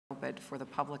but for the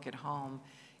public at home,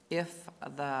 if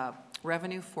the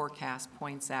revenue forecast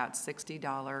points out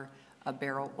 $60 a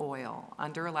barrel oil,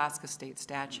 under Alaska state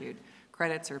statute,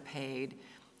 credits are paid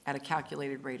at a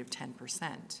calculated rate of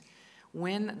 10%.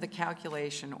 When the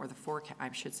calculation, or the forecast,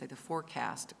 I should say the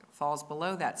forecast, falls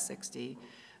below that 60,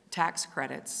 tax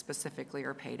credits specifically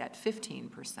are paid at 15%.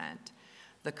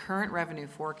 The current revenue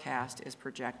forecast is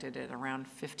projected at around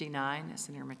 59.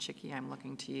 Senator Machicki, I'm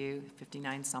looking to you,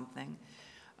 59 something,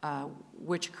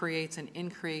 which creates an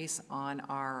increase on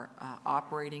our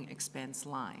operating expense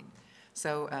line.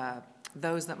 So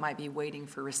those that might be waiting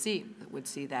for receipt would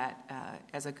see that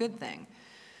as a good thing.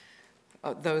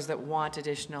 Those that want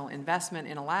additional investment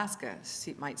in Alaska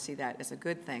might see that as a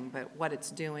good thing, but what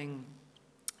it's doing,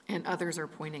 and others are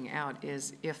pointing out,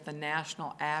 is if the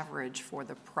national average for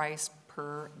the price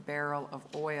per barrel of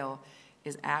oil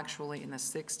is actually in the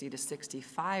 60 to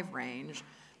 65 range,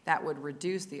 that would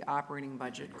reduce the operating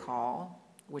budget call,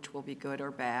 which will be good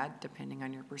or bad, depending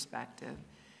on your perspective,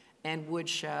 and would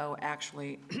show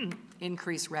actually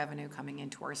increased revenue coming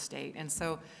into our state. And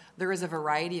so there is a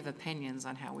variety of opinions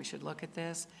on how we should look at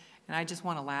this. And I just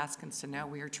want Alaskans to know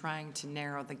we are trying to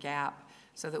narrow the gap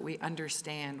so that we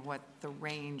understand what the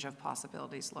range of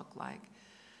possibilities look like.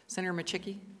 Senator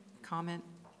Machicki, comment?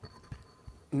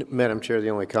 Madam Chair, the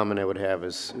only comment I would have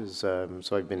is so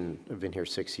I've been here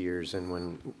 6 years, and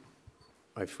when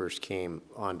I first came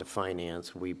onto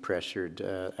finance, we pressured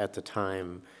at the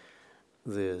time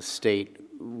the state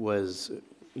was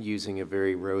using a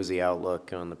very rosy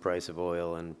outlook on the price of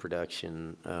oil and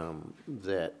production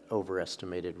that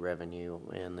overestimated revenue,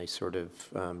 and they sort of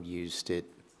used it.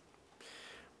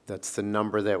 That's the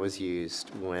number that was used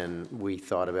when we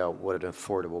thought about what an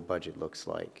affordable budget looks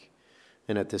like.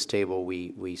 And at this table,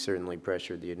 we certainly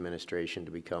pressured the administration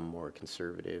to become more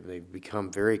conservative. They've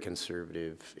become very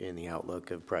conservative in the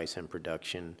outlook of price and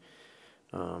production,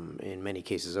 in many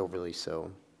cases overly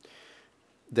so.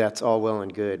 That's all well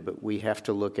and good, but we have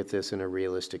to look at this in a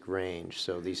realistic range.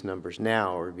 So these numbers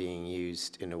now are being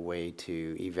used in a way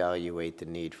to evaluate the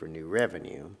need for new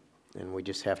revenue. And we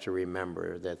just have to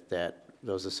remember that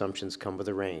those assumptions come with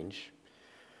a range.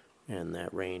 And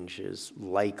that range is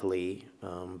likely,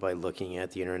 by looking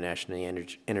at the International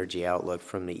Energy Outlook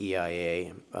from the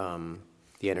EIA,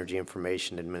 the Energy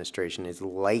Information Administration, is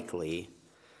likely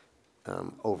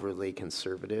overly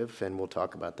conservative, and we'll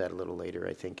talk about that a little later,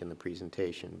 I think, in the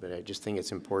presentation. But I just think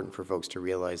it's important for folks to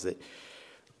realize that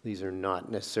these are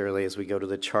not necessarily, as we go to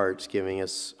the charts, giving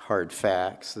us hard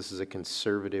facts. This is a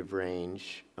conservative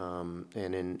range, and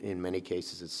in many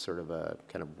cases, it's sort of a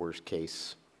kind of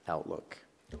worst-case outlook.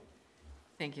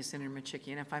 Thank you, Senator Machicki.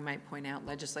 And if I might point out,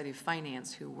 Legislative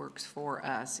Finance, who works for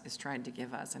us, is trying to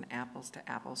give us an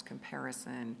apples-to-apples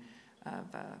comparison of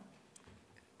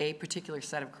a particular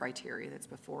set of criteria that's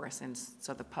before us, and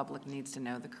so the public needs to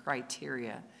know the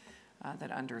criteria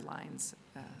that underlies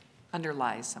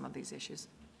some of these issues.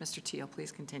 Mr. Teal,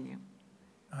 please continue.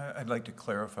 I'd like to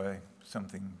clarify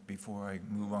something before I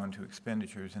move on to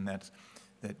expenditures, and that's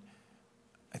that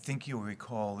I think you'll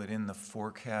recall that in the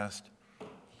forecast,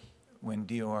 when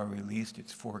DOR released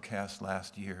its forecast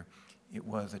last year, it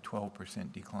was a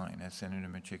 12% decline, as Senator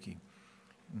Machicki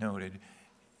noted,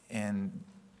 and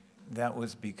that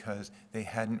was because they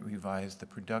hadn't revised the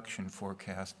production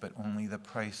forecast, but only the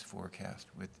price forecast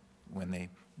when they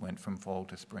went from fall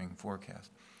to spring forecast.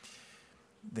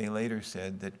 They later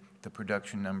said that the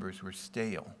production numbers were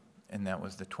stale, and that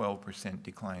was the 12%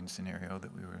 decline scenario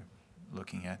that we were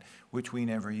looking at, which we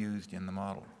never used in the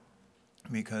model,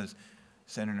 because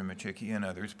Senator Machicki and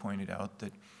others pointed out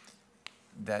that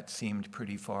that seemed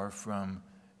pretty far from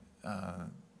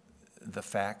the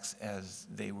facts as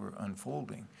they were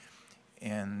unfolding.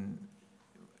 And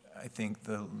I think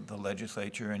the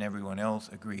legislature and everyone else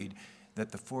agreed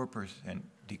that the 4%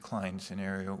 decline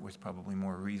scenario was probably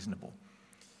more reasonable.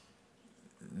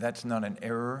 That's not an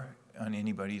error on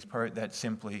anybody's part. That's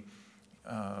simply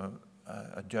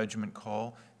a judgment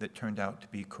call that turned out to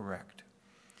be correct.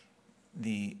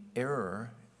 The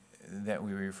error that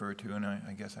we refer to, and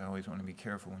I guess I always want to be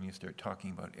careful when you start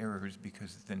talking about errors,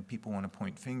 because then people want to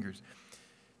point fingers.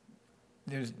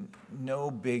 There's no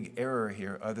big error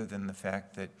here other than the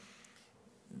fact that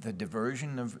the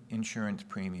diversion of insurance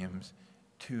premiums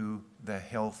to the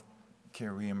health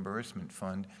care reimbursement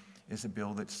fund is a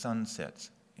bill that sunsets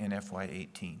in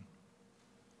FY18.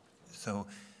 So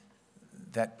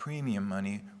that premium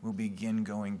money will begin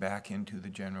going back into the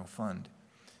general fund.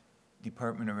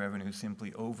 Department of Revenue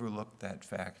simply overlooked that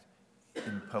fact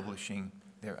in publishing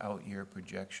their out-year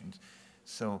projections.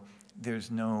 So there's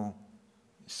no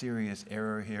serious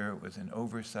error here. It was an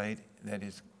oversight that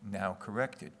is now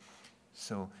corrected.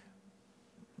 So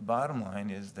bottom line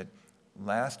is that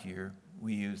last year,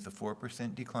 we used the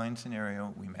 4% decline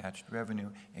scenario, we matched revenue,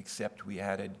 except we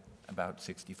added about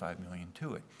 65 million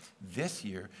to it. This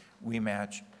year, we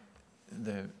match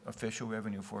the official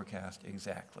revenue forecast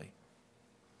exactly.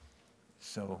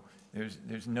 So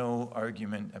there's no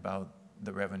argument about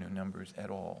the revenue numbers at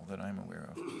all that I'm aware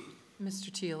of.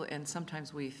 Mr. Teal, and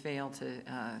sometimes we fail to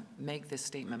make this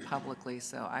statement publicly,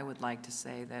 so I would like to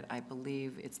say that I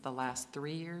believe it's the last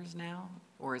 3 years now,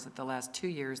 or is it the last 2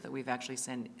 years that we've actually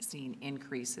seen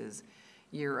increases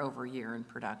year over year in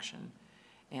production,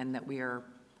 and that we are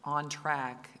on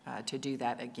track to do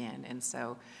that again. And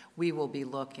so we will be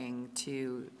looking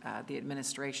to the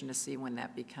administration to see when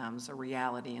that becomes a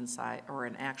reality inside, or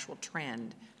an actual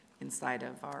trend inside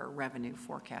of our revenue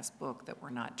forecast book, that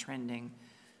we're not trending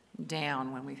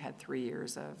down when we've had 3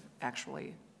 years of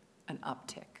actually an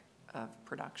uptick of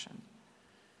production.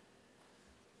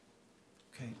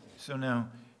 Okay, so now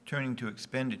turning to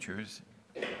expenditures,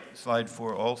 slide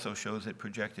 4 also shows that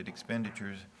projected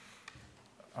expenditures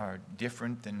are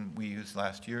different than we used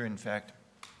last year. In fact,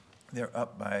 they're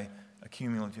up by a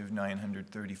cumulative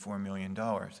 $934 million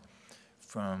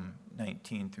from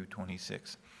 19 through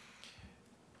 26.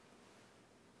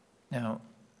 Now,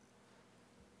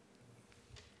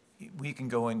 we can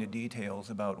go into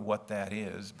details about what that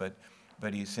is, but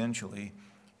essentially,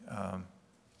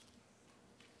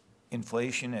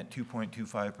 inflation at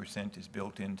 2.25% is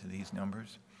built into these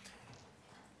numbers,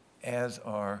 as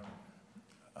are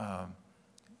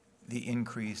the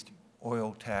increased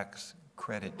oil tax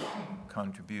credit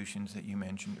contributions that you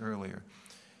mentioned earlier.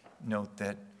 Note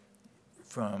that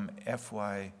from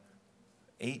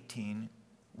FY18,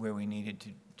 where we needed to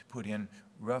put in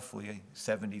roughly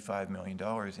 $75 million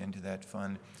into that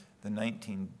fund, the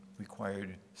 19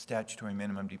 required statutory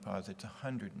minimum deposits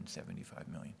 $175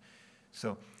 million.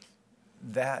 So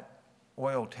that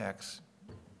oil tax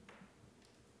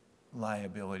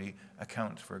liability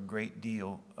accounts for a great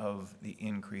deal of the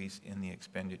increase in the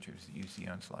expenditures that you see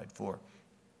on slide 4.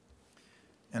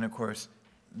 And of course,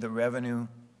 the revenue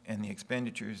and the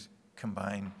expenditures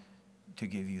combine to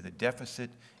give you the deficit,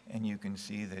 and you can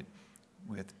see that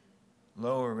with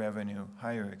lower revenue,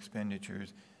 higher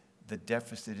expenditures, the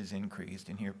deficit is increased,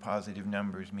 and here positive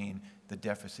numbers mean the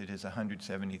deficit is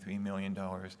 $173 million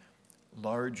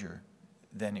larger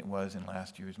than it was in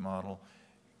last year's model,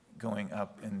 going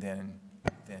up and then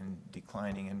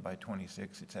declining, and by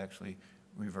 26 it's actually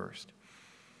reversed.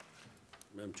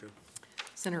 Madam Chair.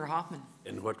 Senator Hoffman.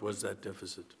 And what was that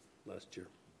deficit last year?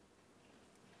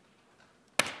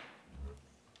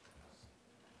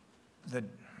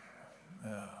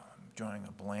 Drawing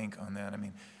a blank on that. I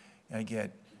mean, I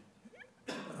get...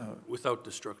 Without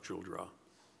the structural draw?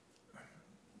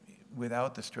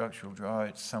 Without the structural draw,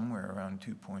 it's somewhere around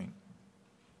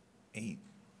 2.8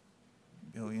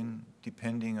 billion,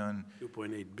 depending on...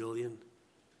 2.8 billion?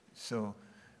 So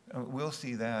we'll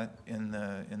see that in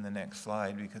the next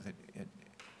slide, because it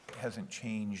hasn't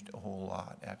changed a whole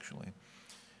lot, actually.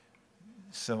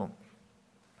 So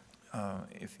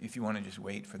if you want to just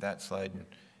wait for that slide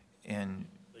and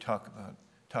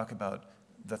talk about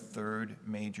the third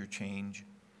major change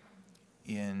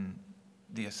in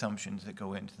the assumptions that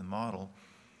go into the model.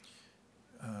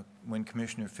 When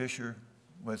Commissioner Fisher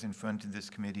was in front of this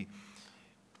committee,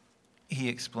 he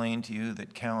explained to you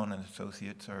that Cowen and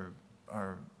Associates,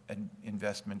 our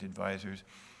investment advisors,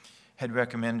 had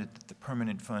recommended that the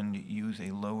permanent fund use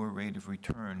a lower rate of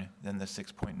return than the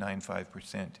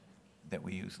 6.95% that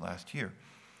we used last year.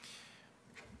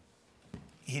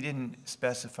 He didn't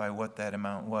specify what that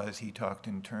amount was. He talked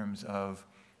in terms of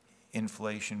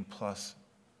inflation plus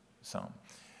some.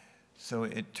 So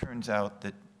it turns out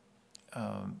that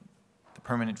the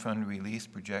permanent fund release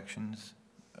projections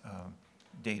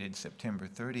dated September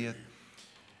 30th,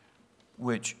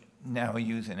 which now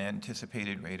use an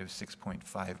anticipated rate of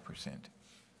 6.5%.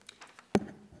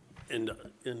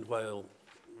 And while,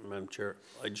 Madam Chair,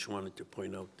 I just wanted to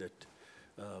point out that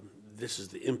this is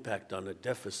the impact on a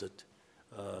deficit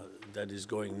that is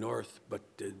going north, but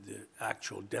the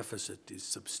actual deficit is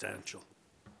substantial.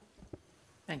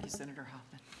 Thank you, Senator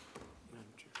Hoffman.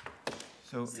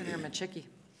 So, Senator Machicki.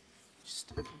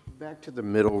 Just back to the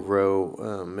middle row,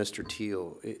 Mr.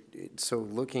 Teal. So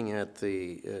looking at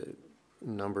the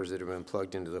numbers that have been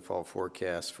plugged into the fall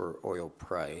forecast for oil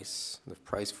price, the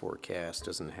price forecast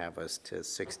doesn't have us to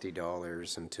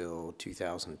 $60 until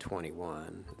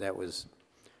 2021. That was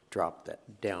dropped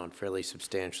that down fairly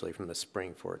substantially from the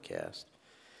spring forecast.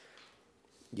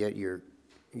 Yet you're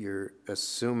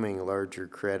assuming larger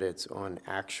credits on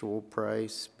actual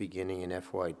price beginning in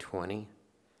FY20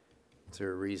 Is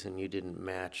there a reason you didn't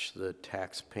match the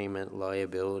tax payment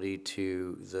liability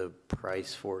to the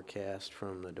price forecast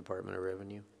from the Department of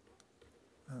Revenue?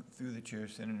 Through the chair,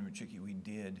 Senator Machicki, we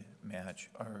did match.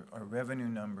 Our revenue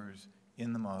numbers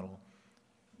in the model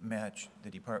match the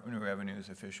Department of Revenue's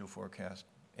official forecast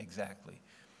exactly.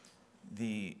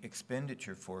 The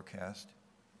expenditure forecast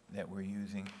that we're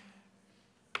using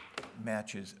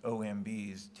matches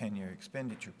OMB's 10-year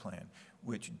expenditure plan,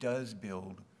 which does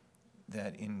build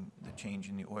that in the change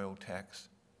in the oil tax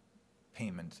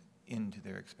payments into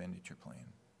their expenditure plan.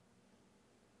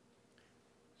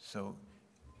 So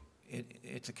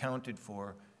it's accounted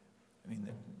for. I mean,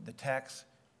 the tax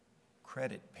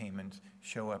credit payments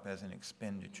show up as an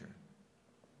expenditure,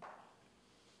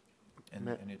 and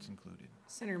it's included.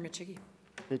 Senator Machicki.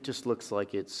 It just looks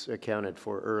like it's accounted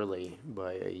for early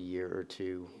by a year or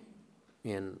two.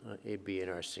 And it'd be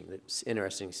interesting. It's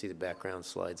interesting to see the background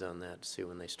slides on that, to see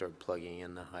when they start plugging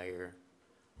in the higher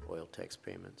oil tax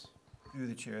payments. Through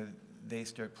the chair, they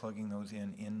start plugging those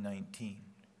in 19.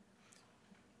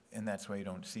 And that's why you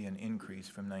don't see an increase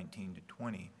from 19 to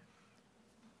 20.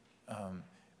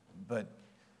 But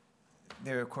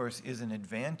there, of course, is an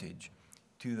advantage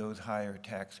to those higher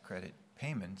tax credit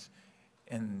payments,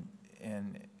 and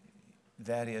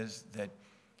that is that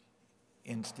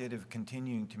instead of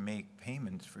continuing to make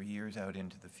payments for years out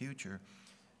into the future,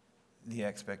 the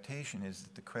expectation is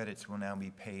that the credits will now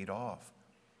be paid off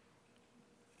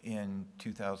in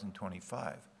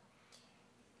 2025.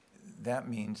 That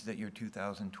means that your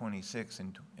 2026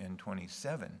 and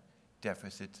 27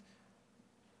 deficits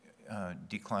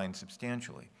decline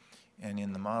substantially. And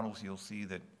in the models, you'll see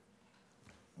that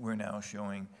we're now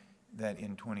showing that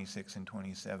in 26 and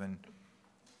 27,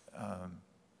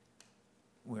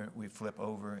 we flip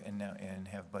over and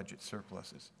have budget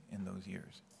surpluses in those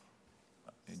years,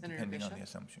 Senator depending on Bishop? the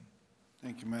assumption.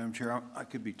 Thank you, Madam Chair. I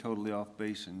could be totally off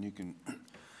base and you can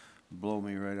blow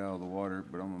me right out of the water,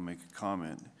 but I'm gonna make a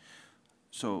comment.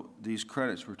 So these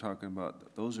credits we're talking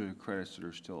about, those are the credits that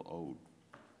are still owed.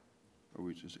 Are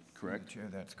we just correct? Chair,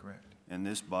 that's correct. And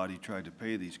this body tried to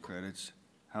pay these credits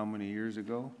how many years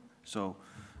ago? So,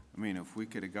 I mean, if we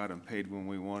could have got them paid when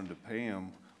we wanted to pay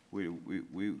them,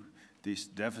 these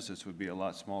deficits would be a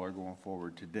lot smaller going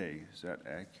forward today. Is that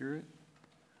accurate?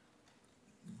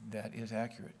 That is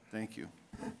accurate. Thank you.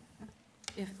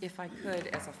 If I could,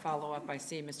 as a follow-up, I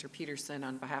see Mr. Peterson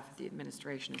on behalf of the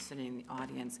administration is sitting in the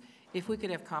audience. If we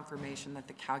could have confirmation that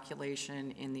the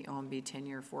calculation in the OMB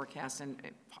 10-year forecast, and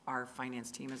our finance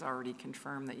team has already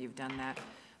confirmed that you've done that,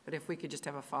 but if we could just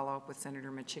have a follow-up with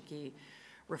Senator Machicki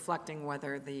reflecting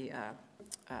whether the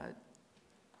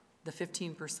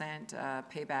 15%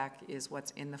 payback is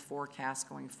what's in the forecast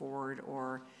going forward,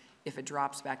 or if it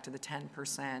drops back to the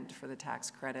 10% for the tax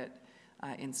credit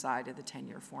inside of the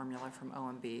 10-year formula from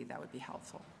OMB, that would be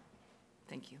helpful.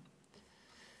 Thank you.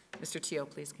 Mr. Teo,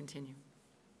 please continue.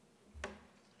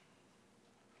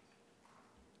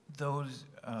 Those,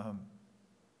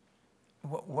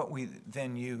 what we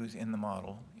then use in the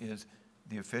model is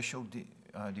the official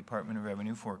Department of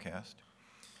Revenue forecast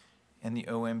and the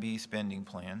OMB spending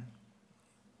plan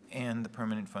and the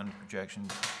permanent fund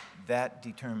projections. That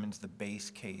determines the base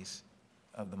case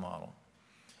of the model.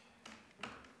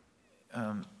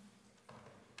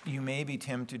 You may be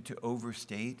tempted to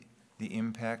overstate the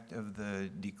impact of the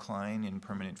decline in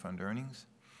permanent fund earnings.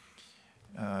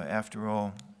 After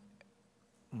all,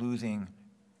 losing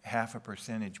half a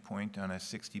percentage point on a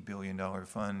 $60 billion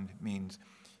fund means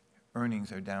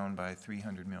earnings are down by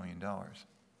 $300 million.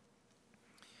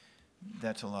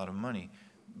 That's a lot of money.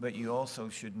 But you also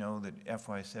should know that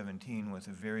FY17 was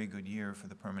a very good year for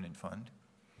the permanent fund,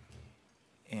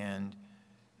 and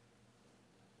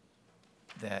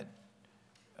that,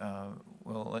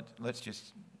 well, let's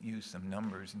just use some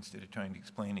numbers instead of trying to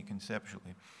explain it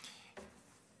conceptually.